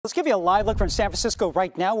Let's give you a live look from San Francisco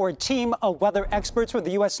right now, where a team of weather experts from the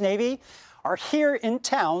U.S. Navy are here in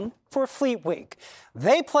town for Fleet Week.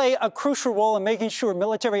 They play a crucial role in making sure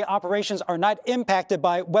military operations are not impacted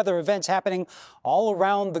by weather events happening all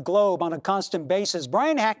around the globe on a constant basis.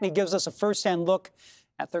 Brian Hackney gives us a first-hand look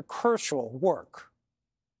at their crucial work.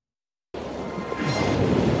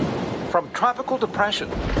 From tropical depression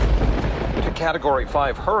to Category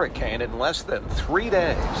 5 hurricane in less than 3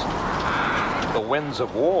 days. The winds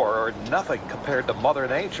of war are nothing compared to Mother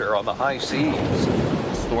Nature on the high seas.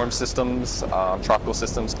 Storm systems, tropical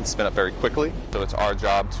systems can spin up very quickly. So it's our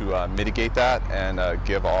job to mitigate that and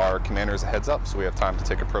give our commanders a heads up so we have time to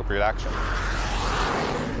take appropriate action.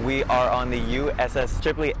 We are on the USS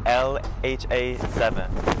Tripoli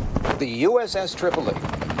LHA-7. The USS Tripoli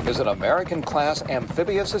is an American-class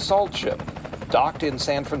amphibious assault ship docked in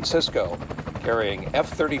San Francisco, carrying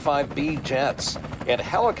F-35B jets and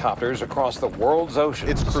helicopters across the world's oceans.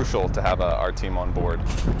 It's crucial to have our team on board.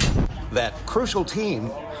 That crucial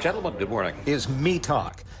team, gentlemen, good morning, is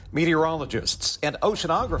METOC, meteorologists and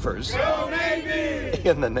oceanographers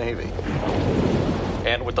in the Navy.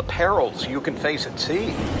 And with the perils you can face at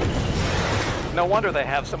sea. No wonder they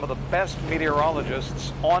have some of the best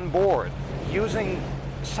meteorologists on board using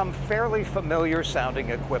some fairly familiar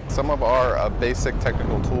sounding equipment. Some of our basic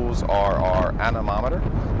technical tools are our anemometer,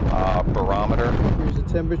 barometer. Here's the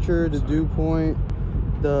temperature, the dew point,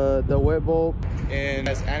 the wet bulb. And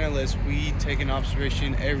as analysts, we take an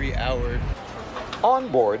observation every hour. On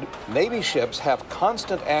board, Navy ships have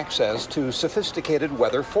constant access to sophisticated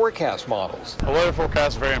weather forecast models. A weather forecast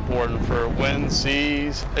is very important for wind,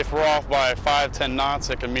 seas. If we're off by 5-10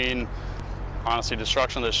 knots, it can mean honestly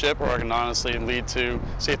destruction of the ship, or it can honestly lead to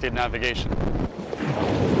safety of navigation.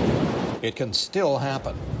 It can still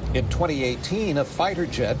happen. In 2018, a fighter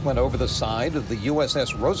jet went over the side of the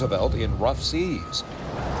USS Roosevelt in rough seas.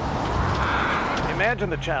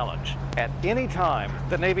 Imagine the challenge. At any time,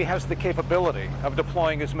 the Navy has the capability of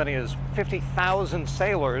deploying as many as 50,000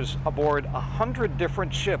 sailors aboard 100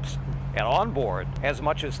 different ships, and on board as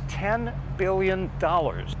much as $10 billion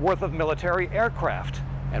worth of military aircraft.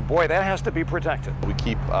 And boy, that has to be protected. We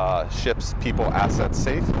keep ships, people, assets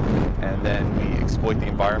safe, and then we exploit the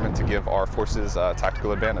environment to give our forces a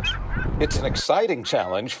tactical advantage. It's an exciting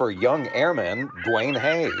challenge for young airman Dwayne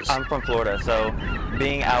Hayes. I'm from Florida, so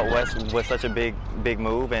being out west was such a big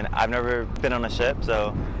move, and I've never been on a ship,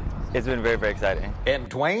 so it's been very, very exciting. And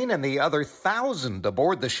Dwayne and the other 1,000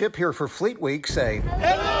 aboard the ship here for Fleet Week say,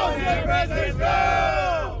 "Hello, San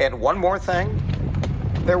Francisco!" And one more thing,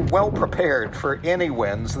 they're well prepared for any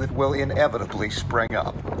winds that will inevitably spring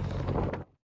up.